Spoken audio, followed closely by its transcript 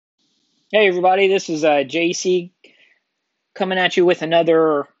Hey everybody, this is JC coming at you with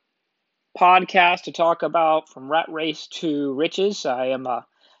another podcast to talk about from rat race to riches.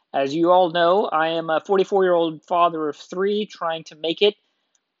 As you all know, I am a 44-year-old father of three, trying to make it,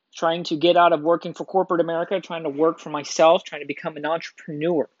 trying to get out of working for corporate America, trying to work for myself, trying to become an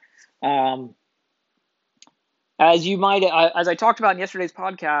entrepreneur. Um, as I talked about in yesterday's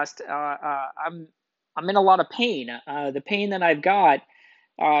podcast, I'm in a lot of pain. The pain that I've got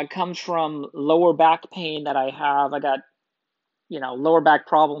comes from lower back pain that I have. I got lower back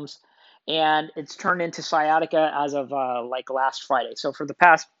problems, and it's turned into sciatica as of like last Friday. So for the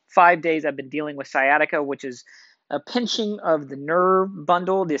past 5 days, I've been dealing with sciatica, which is a pinching of the nerve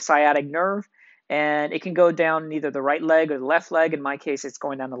bundle, the sciatic nerve, and it can go down either the right leg or the left leg. In my case, it's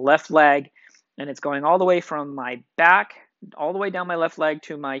going down the left leg, and it's going all the way from my back, all the way down my left leg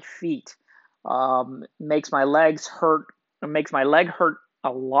to my feet. Makes my legs hurt. It makes my leg hurt a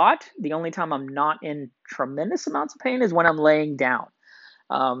lot. The only time I'm not in tremendous amounts of pain is when I'm laying down.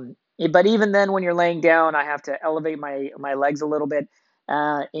 But even then, when you're laying down, I have to elevate my legs a little bit,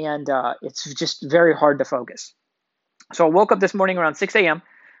 and it's just very hard to focus. So I woke up this morning around 6 a.m.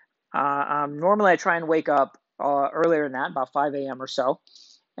 Normally, I try and wake up earlier than that, about 5 a.m. or so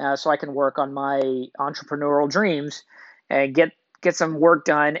I can work on my entrepreneurial dreams and get some work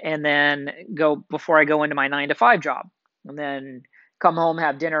done, and then go before I go into my 9 to 5 job, and then come home,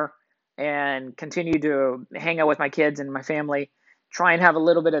 have dinner, and continue to hang out with my kids and my family. Try and have a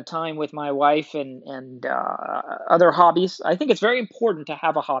little bit of time with my wife and other hobbies. I think it's very important to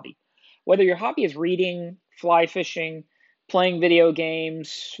have a hobby, whether your hobby is reading, fly fishing, playing video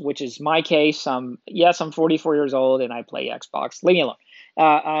games, which is my case. Yes, I'm 44 years old and I play Xbox. Leave me alone.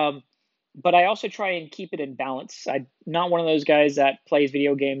 Uh, um, but I also try and keep it in balance. I'm not one of those guys that plays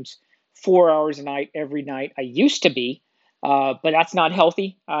video games 4 hours a night every night. I used to be, but that's not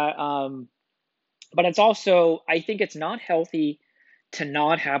healthy. But it's also, I think it's not healthy to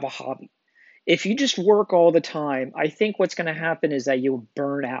not have a hobby. If you just work all the time, I think what's going to happen is that you'll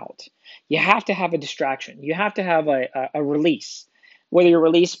burn out. You have to have a distraction. You have to have a release. Whether your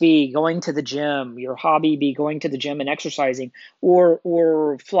release be going to the gym, your hobby be going to the gym and exercising,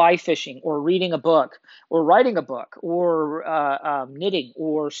 or fly fishing, or reading a book, or writing a book, or knitting,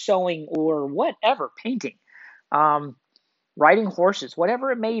 or sewing, or whatever, painting, um, riding horses,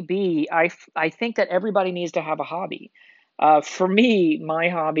 whatever it may be. I think that everybody needs to have a hobby. For me, my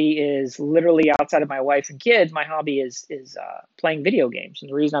hobby is literally outside of my wife and kids. My hobby is playing video games,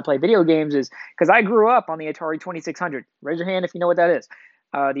 and the reason I play video games is because I grew up on the Atari 2600. Raise your hand if you know what that is.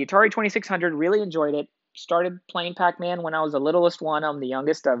 The Atari 2600, really enjoyed it. Started playing Pac-Man when I was the littlest one. I'm the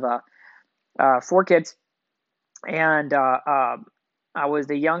youngest of four kids, and I was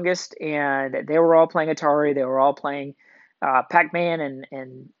the youngest, and they were all playing Atari. They were all playing Pac-Man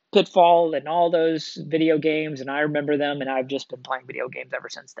and Pitfall and all those video games, and I remember them, and I've just been playing video games ever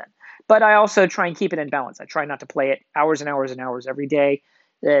since then. But I also try and keep it in balance. I try not to play it hours and hours and hours every day.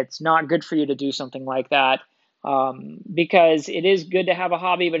 It's not good for you to do something like that, because it is good to have a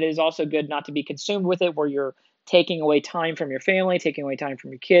hobby, but it is also good not to be consumed with it, where you're taking away time from your family, taking away time from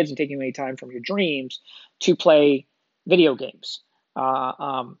your kids, and taking away time from your dreams to play video games. Uh,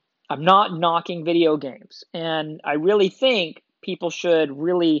 um, I'm not knocking video games, and I really think people should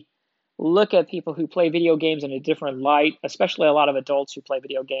really look at people who play video games in a different light, especially a lot of adults who play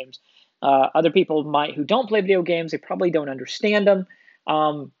video games. Other people might who don't play video games, they probably don't understand them.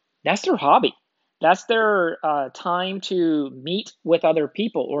 Um, that's their hobby. That's their time to meet with other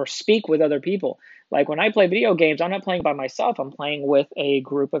people or speak with other people. Like when I play video games, I'm not playing by myself. I'm playing with a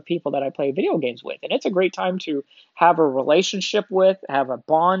group of people that I play video games with, and it's a great time to have a relationship with, have a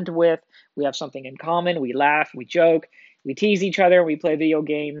bond with. We have something in common. We laugh, we joke, we tease each other, we play video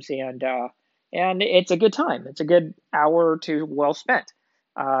games, and it's a good time. It's a good hour or two well spent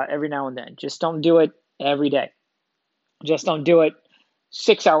every now and then. Just don't do it every day. Just don't do it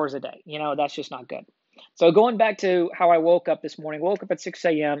 6 hours a day. That's just not good. So going back to how I woke up this morning, woke up at 6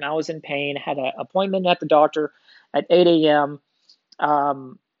 a.m. I was in pain, had an appointment at the doctor at 8 a.m.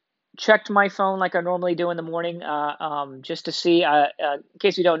 Um, Checked my phone like I normally do in the morning, just to see. In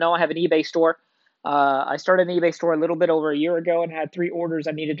case you don't know, I have an eBay store. I started an eBay store a little bit over a year ago and had three orders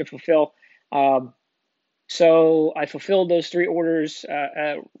I needed to fulfill. Um, so I fulfilled those three orders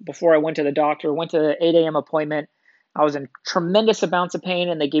before I went to the doctor. Went to the 8 a.m. appointment. I was in tremendous amounts of pain,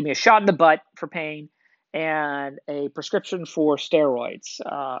 and they gave me a shot in the butt for pain and a prescription for steroids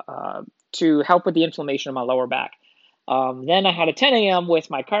to help with the inflammation of my lower back. Then I had a 10 a.m. with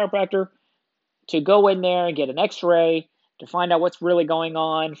my chiropractor to go in there and get an X-ray to find out what's really going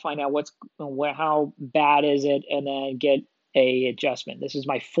on, find out how bad is it, and then get a adjustment. This is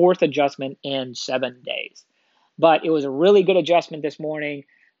my fourth adjustment in 7 days, but it was a really good adjustment this morning.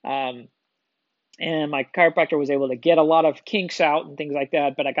 And my chiropractor was able to get a lot of kinks out and things like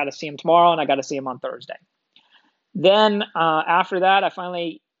that, but I got to see him tomorrow and I got to see him on Thursday. Then after that, I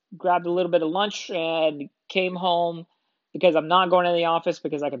finally grabbed a little bit of lunch and came home because I'm not going to the office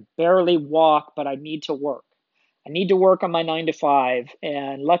because I can barely walk, but I need to work. I need to work on my 9 to 5.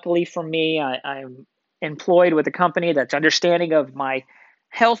 And luckily for me, I'm employed with a company that's understanding of my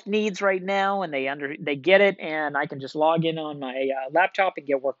health needs right now, and they get it, and I can just log in on my laptop and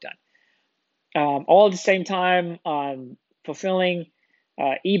get work done. All at the same time, fulfilling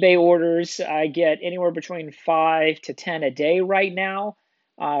eBay orders. I get anywhere between 5 to 10 a day right now.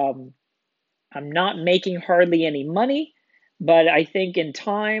 I'm not making hardly any money, but I think in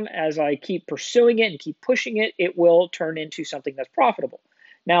time, as I keep pursuing it and keep pushing it, it will turn into something that's profitable.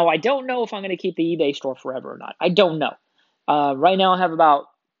 Now, I don't know if I'm going to keep the eBay store forever or not. I don't know. Right now, I have about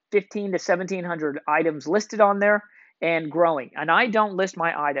 15 to 1,700 items listed on there and growing. And I don't list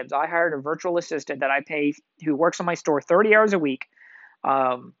my items. I hired a virtual assistant that I pay who works on my store 30 hours a week.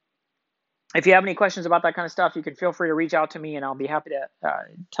 If you have any questions about that kind of stuff, you can feel free to reach out to me and I'll be happy to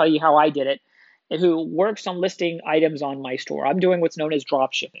tell you how I did it. And who works on listing items on my store. I'm doing what's known as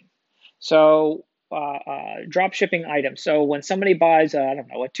drop shipping. So drop shipping items. So when somebody buys, I don't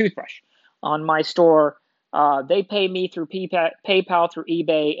know, a toothbrush on my store, they pay me through PayPal, through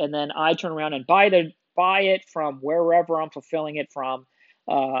eBay, and then I turn around and buy it from wherever I'm fulfilling it from,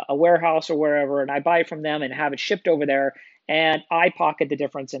 a warehouse or wherever, and I buy it from them and have it shipped over there, and I pocket the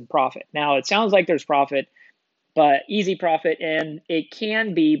difference in profit. Now, it sounds like there's profit, but easy profit, and it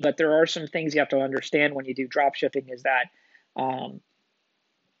can be, but there are some things you have to understand when you do drop shipping is that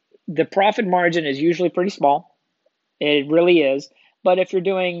the profit margin is usually pretty small. It really is. But if you're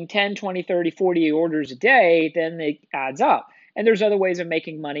doing 10, 20, 30, 40 orders a day, then it adds up. And there's other ways of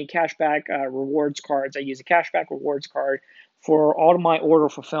making money. Cashback rewards cards. I use a cashback rewards card for all of my order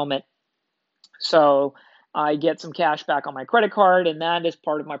fulfillment. So I get some cash back on my credit card, and that is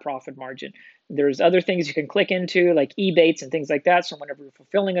part of my profit margin. There's other things you can click into, like Ebates and things like that. So whenever you're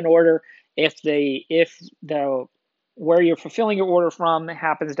fulfilling an order, if the where you're fulfilling your order from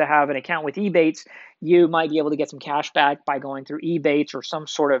happens to have an account with Ebates, you might be able to get some cash back by going through Ebates or some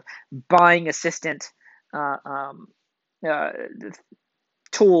sort of buying assistant uh, um, uh,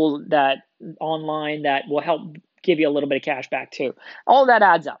 tool that online that will help give you a little bit of cash back too. All that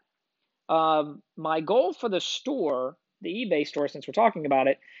adds up. My goal for the store, the eBay store, since we're talking about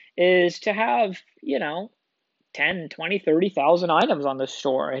it, is to have, 10, 20, 30,000 items on the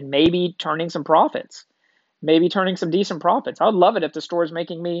store and maybe turning some profits, maybe turning some decent profits. I would love it if the store is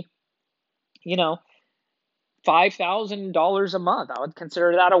making me, $5,000 a month. I would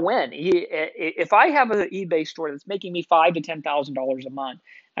consider that a win. If I have an eBay store that's making me $5,000 to $10,000 a month,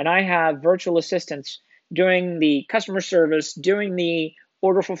 and I have virtual assistants doing the customer service, doing the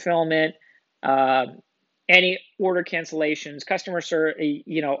order fulfillment, uh, any order cancellations, customer service,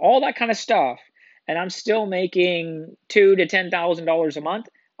 all that kind of stuff, and I'm still making $2,000 to $10,000 a month,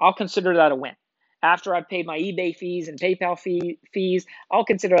 I'll consider that a win. After I've paid my eBay fees and PayPal fees, I'll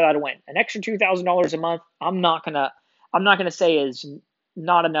consider that a win. An extra $2,000 a month, I'm not gonna say is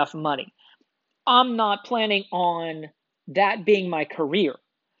not enough money. I'm not planning on that being my career.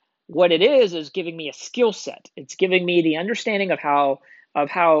 What it is giving me a skill set. It's giving me the understanding of how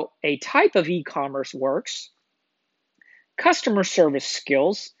a type of e-commerce works, customer service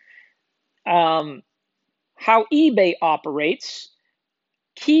skills, how eBay operates,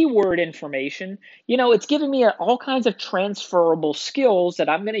 keyword information. It's giving me all kinds of transferable skills that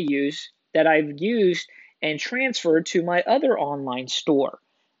I'm going to use, that I've used and transferred to my other online store,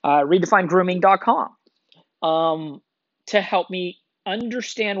 redefinegrooming.com, to help me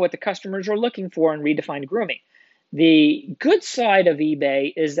understand what the customers are looking for in Redefined Grooming. The good side of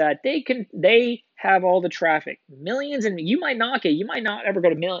eBay is that they have all the traffic, millions, and you might not ever go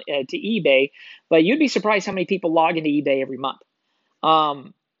to eBay, but you'd be surprised how many people log into eBay every month.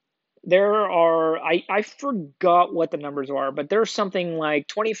 There are, I forgot what the numbers are, but there's something like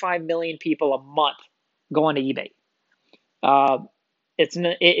 25 million people a month going to eBay.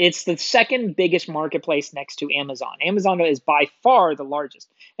 It's the second biggest marketplace next to Amazon. Amazon is by far the largest,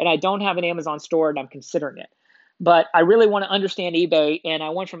 and I don't have an Amazon store, and I'm considering it. But I really want to understand eBay, and I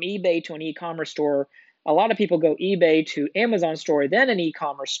went from eBay to an e-commerce store. A lot of people go eBay to Amazon store, then an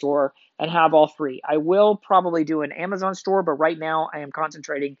e-commerce store, and have all three. I will probably do an Amazon store, but right now I am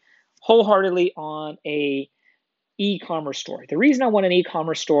concentrating wholeheartedly on a e-commerce store. The reason I want an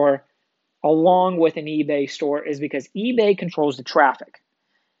e-commerce store along with an eBay store is because eBay controls the traffic.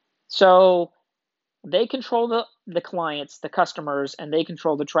 So They control the clients, the customers, and they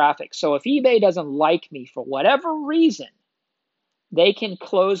control the traffic. So if eBay doesn't like me for whatever reason, they can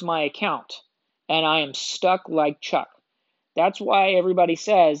close my account and I am stuck like Chuck. That's why everybody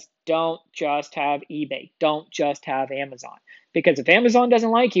says don't just have eBay, don't just have Amazon. Because if Amazon doesn't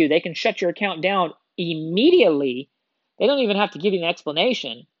like you, they can shut your account down immediately. They don't even have to give you an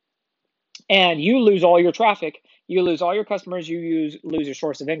explanation. And you lose all your traffic, you lose all your customers, lose your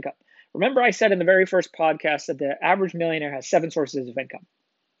source of income. Remember, I said in the very first podcast that the average millionaire has 7 sources of income.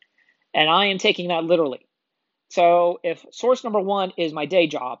 And I am taking that literally. So if source number 1 is my day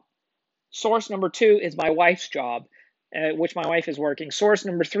job, source number 2 is my wife's job, which my wife is working. Source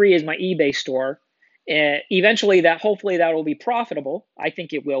number 3 is my eBay store. Eventually, hopefully that will be profitable. I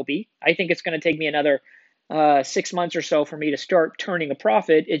think it will be. I think it's going to take me another 6 months or so for me to start turning a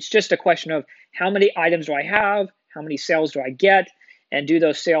profit. It's just a question of how many items do I have, how many sales do I get, and do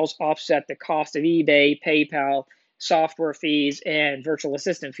those sales offset the cost of eBay, PayPal, software fees, and virtual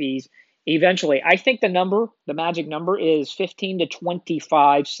assistant fees. Eventually, I think the magic number is 15 to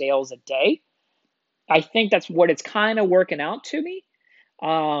 25 sales a day. I think that's what it's kind of working out to me.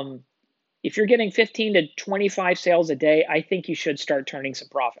 If you're getting 15 to 25 sales a day, I think you should start turning some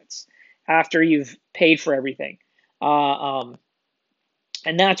profits after you've paid for everything. And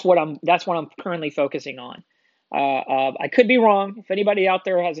that's what I'm currently focusing on. I could be wrong. If anybody out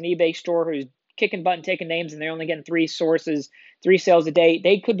there has an eBay store who's kicking butt and taking names and they're only getting 3 sales a day,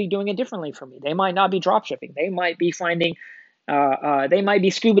 they could be doing it differently from me. They might not be drop shipping. They might be finding they might be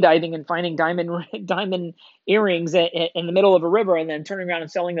scuba diving and finding diamond earrings in the middle of a river and then turning around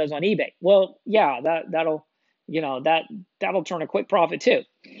and selling those on eBay. Well, yeah, that'll turn a quick profit too.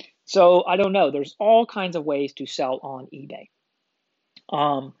 So I don't know. There's all kinds of ways to sell on eBay.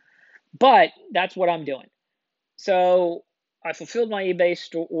 But that's what I'm doing. So I fulfilled my eBay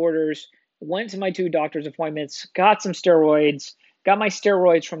store orders, went to my 2 doctor's appointments, got some steroids, got my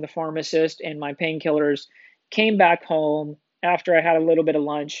steroids from the pharmacist and my painkillers, came back home after I had a little bit of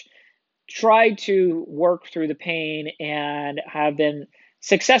lunch, tried to work through the pain, and have been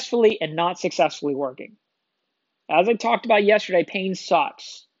successfully and not successfully working. As I talked about yesterday, pain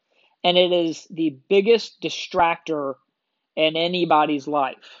sucks. And it is the biggest distractor in anybody's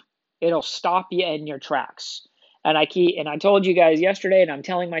life. It'll stop you in your tracks. And I told you guys yesterday, and I'm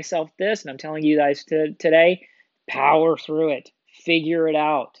telling myself this, and I'm telling you guys today, power through it. Figure it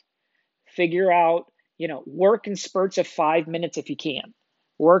out. Figure out, work in spurts of 5 minutes if you can.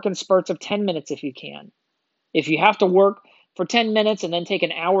 Work in spurts of 10 minutes if you can. If you have to work for 10 minutes and then take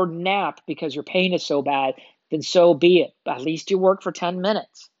an hour nap because your pain is so bad, then so be it. At least you work for 10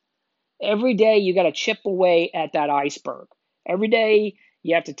 minutes. Every day you got to chip away at that iceberg. Every day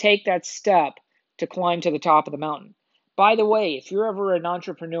you have to take that step to climb to the top of the mountain. By the way, if you're ever an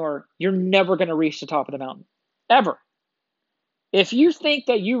entrepreneur, you're never going to reach the top of the mountain. Ever. If you think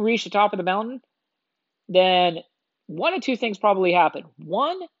that you reach the top of the mountain, then one of 2 things probably happen.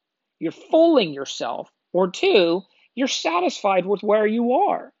 1, you're fooling yourself. Or 2, you're satisfied with where you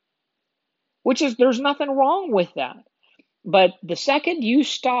are. There's nothing wrong with that. But the second you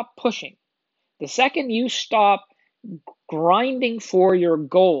stop pushing, the second you stop grinding for your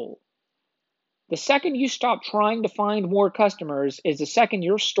goal, the second you stop trying to find more customers is the second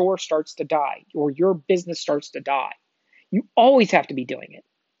your store starts to die or your business starts to die. You always have to be doing it.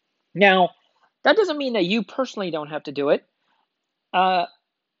 Now, that doesn't mean that you personally don't have to do it. I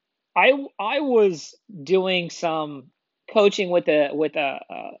was doing some coaching with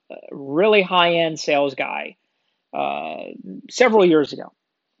a really high-end sales guy several years ago.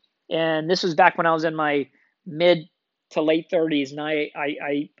 And this was back when I was in my mid to late 30s. And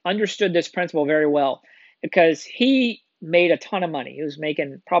I understood this principle very well because he made a ton of money. He was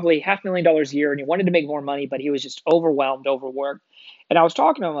making probably $500,000 a year and he wanted to make more money, but he was just overwhelmed, overworked. And I was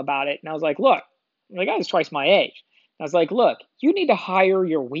talking to him about it. And I was like, look, the guy's twice my age. I was like, look, you need to hire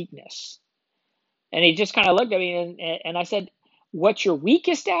your weakness. And he just kind of looked at me and I said, what you're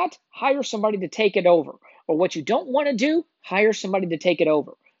weakest at, hire somebody to take it over. Or what you don't want to do, hire somebody to take it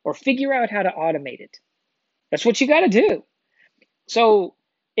over. Or figure out how to automate it. That's what you got to do. So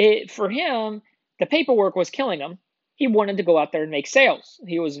for him, the paperwork was killing him. He wanted to go out there and make sales.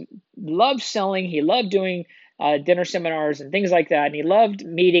 He loved selling. He loved doing dinner seminars and things like that. And he loved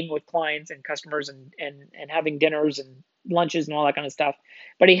meeting with clients and customers and having dinners and lunches and all that kind of stuff.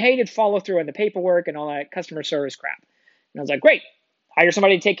 But he hated follow through on the paperwork and all that customer service crap. And I was like, great, hire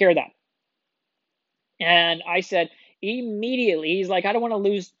somebody to take care of that. And I said, immediately, he's like, I don't want to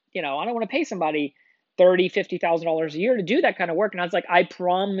lose, I don't want to pay somebody $30,000, $50,000 a year to do that kind of work. And I was like, I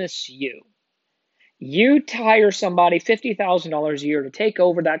promise you, you hire somebody $50,000 a year to take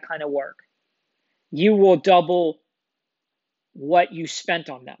over that kind of work. you will double what you spent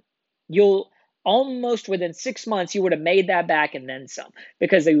on them. You'll almost within 6 months, you would have made that back and then some,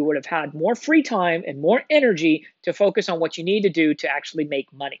 because you would have had more free time and more energy to focus on what you need to do to actually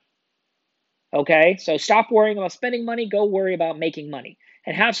make money. Okay, so stop worrying about spending money, go worry about making money,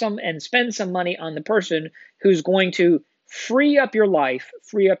 and spend some money on the person who's going to free up your life,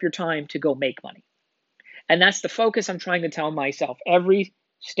 free up your time to go make money. And that's the focus I'm trying to tell myself every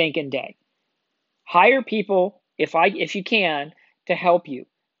stinking day. Hire people if you can to help you.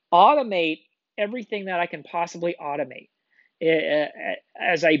 Automate everything that I can possibly automate.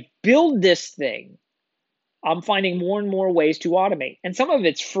 As I build this thing, I'm finding more and more ways to automate, and some of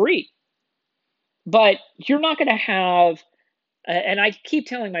it's free. But you're not going to have, and I keep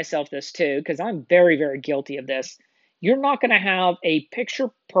telling myself this too, because I'm very, very guilty of this. You're not going to have a picture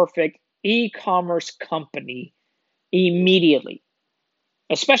perfect e-commerce company immediately,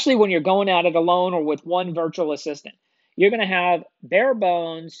 especially when you're going at it alone or with one virtual assistant. You're going to have bare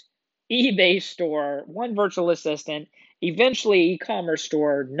bones eBay store, one virtual assistant, eventually e-commerce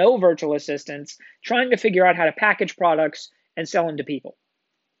store, no virtual assistants, trying to figure out how to package products and sell them to people.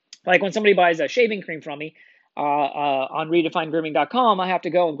 Like when somebody buys a shaving cream from me on redefinegrooming.com, I have to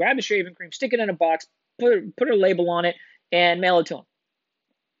go and grab the shaving cream, stick it in a box, put a label on it, and mail it to them.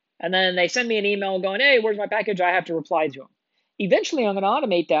 And then they send me an email going, hey, where's my package? I have to reply to them. Eventually, I'm going to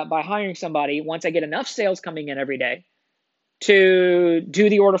automate that by hiring somebody once I get enough sales coming in every day to do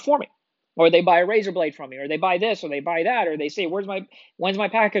the order for me. Or they buy a razor blade from me, or they buy this, or they buy that, or they say, when's my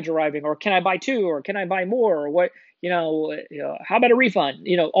package arriving? Or can I buy two, or can I buy more? Or what, how about a refund?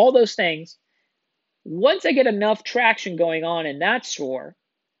 All those things. Once I get enough traction going on in that store,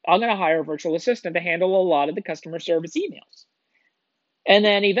 I'm going to hire a virtual assistant to handle a lot of the customer service emails. And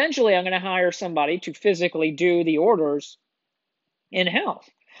then eventually I'm going to hire somebody to physically do the orders in-house.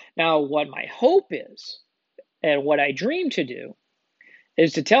 Now, what my hope is, and what I dream to do,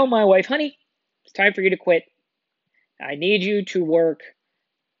 is to tell my wife, honey, it's time for you to quit. I need you to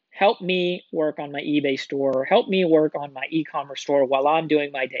help me work on my eBay store, help me work on my e-commerce store while I'm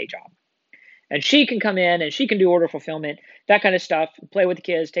doing my day job. And she can come in and she can do order fulfillment, that kind of stuff, play with the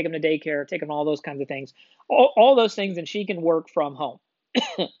kids, take them to daycare, take them all those kinds of things, all those things, and she can work from home.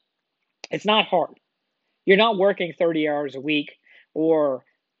 It's not hard. You're not working 30 hours a week or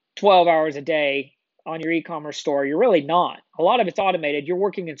 12 hours a day on your e-commerce store. You're really not. A lot of it's automated. You're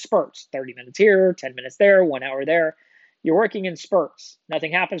working in spurts, 30 minutes here, 10 minutes there, 1 hour there. You're working in spurts.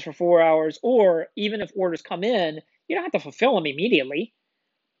 Nothing happens for 4 hours, or even if orders come in, you don't have to fulfill them immediately.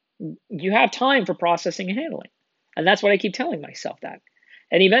 You have time for processing and handling. And that's what I keep telling myself that.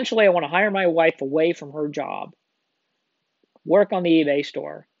 And eventually I want to hire my wife away from her job, work on the eBay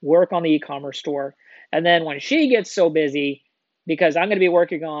store, work on the e-commerce store. And then when she gets so busy, because I'm going to be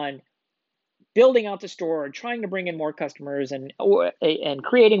working on building out the store and trying to bring in more customers and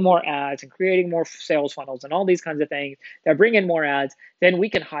creating more ads and creating more sales funnels and all these kinds of things that bring in more ads, then we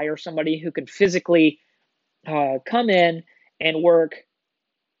can hire somebody who can physically come in and work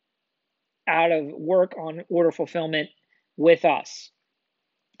on order fulfillment with us.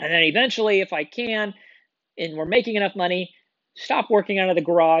 And then eventually, if I can, and we're making enough money, stop working out of the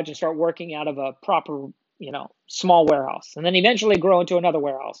garage and start working out of a proper, small warehouse. And then eventually grow into another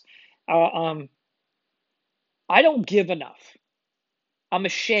warehouse. I don't give enough. I'm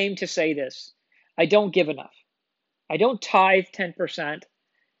ashamed to say this. I don't give enough. I don't tithe 10%.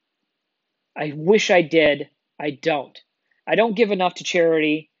 I wish I did. I don't. I don't give enough to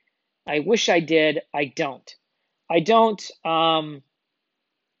charity. I wish I did. I don't. I don't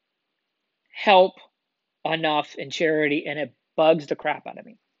help enough in charity, and it bugs the crap out of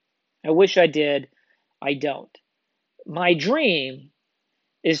me. I wish I did. I don't. My dream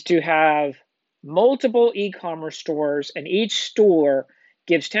is to have multiple e-commerce stores, and each store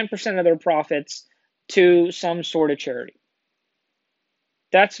gives 10% of their profits to some sort of charity.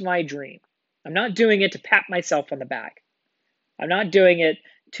 That's my dream. I'm not doing it to pat myself on the back. I'm not doing it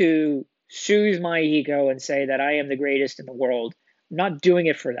to soothe my ego and say that I am the greatest in the world. I'm not doing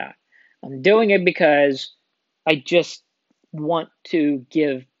it for that. I'm doing it because I just want to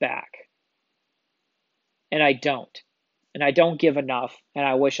give back. And I don't. And I don't give enough, and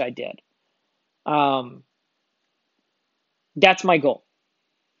I wish I did. That's my goal.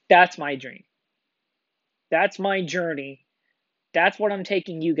 That's my dream. That's my journey. That's what I'm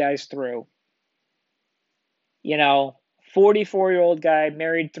taking you guys through. 44-year-old guy,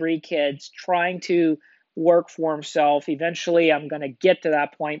 married 3 kids, trying to work for himself. Eventually, I'm going to get to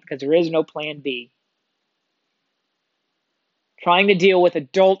that point because there is no plan B. Trying to deal with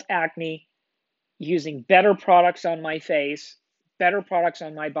adult acne, using better products on my face, better products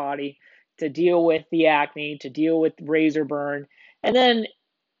on my body, to deal with the acne, to deal with razor burn. And then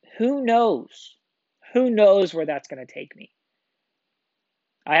who knows? Who knows where that's going to take me?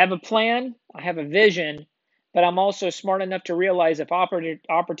 I have a plan, I have a vision, but I'm also smart enough to realize if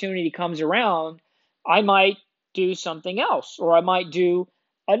opportunity comes around, I might do something else, or I might do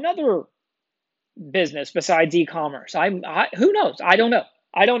another business besides e-commerce. Who knows? I don't know.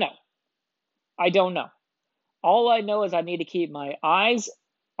 I don't know. I don't know. All I know is I need to keep my eyes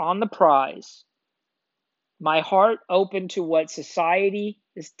on the prize, my heart open to what society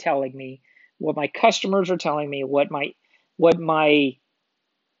is telling me, what my customers are telling me, what my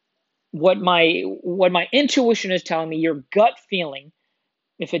intuition is telling me, your gut feeling.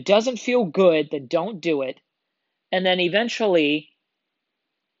 If it doesn't feel good, then don't do it. And then eventually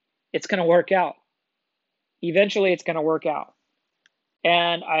it's going to work out. Eventually it's going to work out.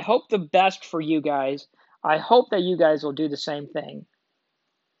 And I hope the best for you guys. I hope that you guys will do the same thing.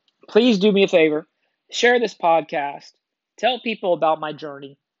 Please do me a favor. Share this podcast. Tell people about my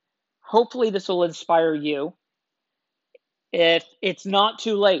journey. Hopefully this will inspire you. If it's not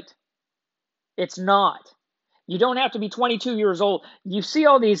too late. It's not. You don't have to be 22 years old. You see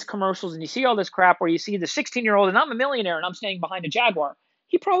all these commercials and you see all this crap where you see the 16-year-old and I'm a millionaire and I'm standing behind a Jaguar.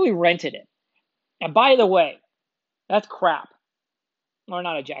 He probably rented it. And by the way, that's crap. Or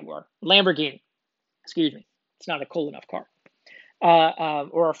not a Jaguar. Lamborghini. Excuse me. It's not a cool enough car.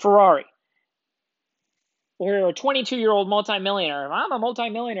 Or a Ferrari. Or a 22-year-old multimillionaire. I'm a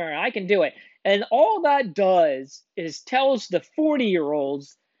multimillionaire. I can do it. And all that does is tells the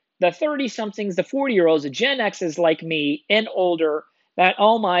 40-year-olds, the 30-somethings, the 40-year-olds, the Gen X's like me and older, that,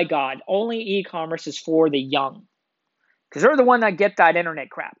 oh my God, only e-commerce is for the young. Because they're the one that get that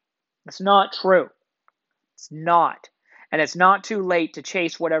internet crap. It's not true. It's not. And it's not too late to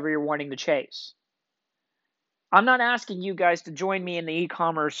chase whatever you're wanting to chase. I'm not asking you guys to join me in the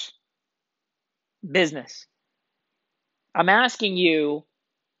e-commerce business. I'm asking you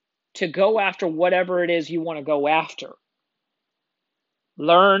to go after whatever it is you want to go after.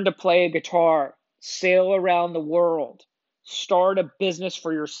 Learn to play a guitar, sail around the world, start a business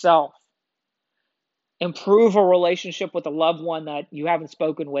for yourself, improve a relationship with a loved one that you haven't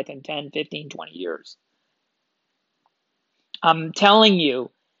spoken with in 10, 15, 20 years. I'm telling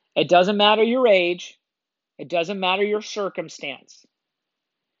you, it doesn't matter your age, it doesn't matter your circumstance.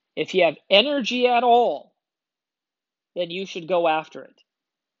 If you have energy at all, then you should go after it.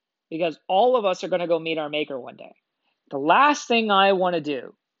 Because all of us are going to go meet our maker one day. The last thing I want to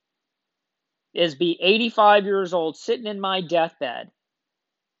do is be 85 years old, sitting in my deathbed,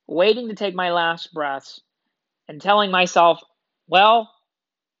 waiting to take my last breaths, and telling myself, well,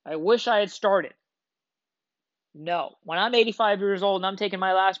 I wish I had started. No. When I'm 85 years old and I'm taking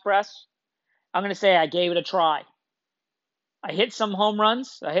my last breaths, I'm going to say I gave it a try. I hit some home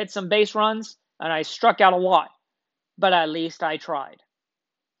runs, I hit some base runs, and I struck out a lot. But at least I tried.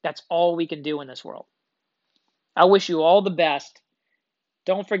 That's all we can do in this world. I wish you all the best.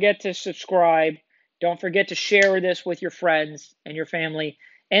 Don't forget to subscribe. Don't forget to share this with your friends and your family.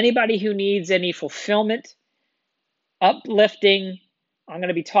 Anybody who needs any fulfillment, uplifting, I'm going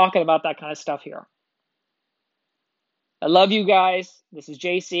to be talking about that kind of stuff here. I love you guys. This is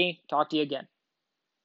JC. Talk to you again.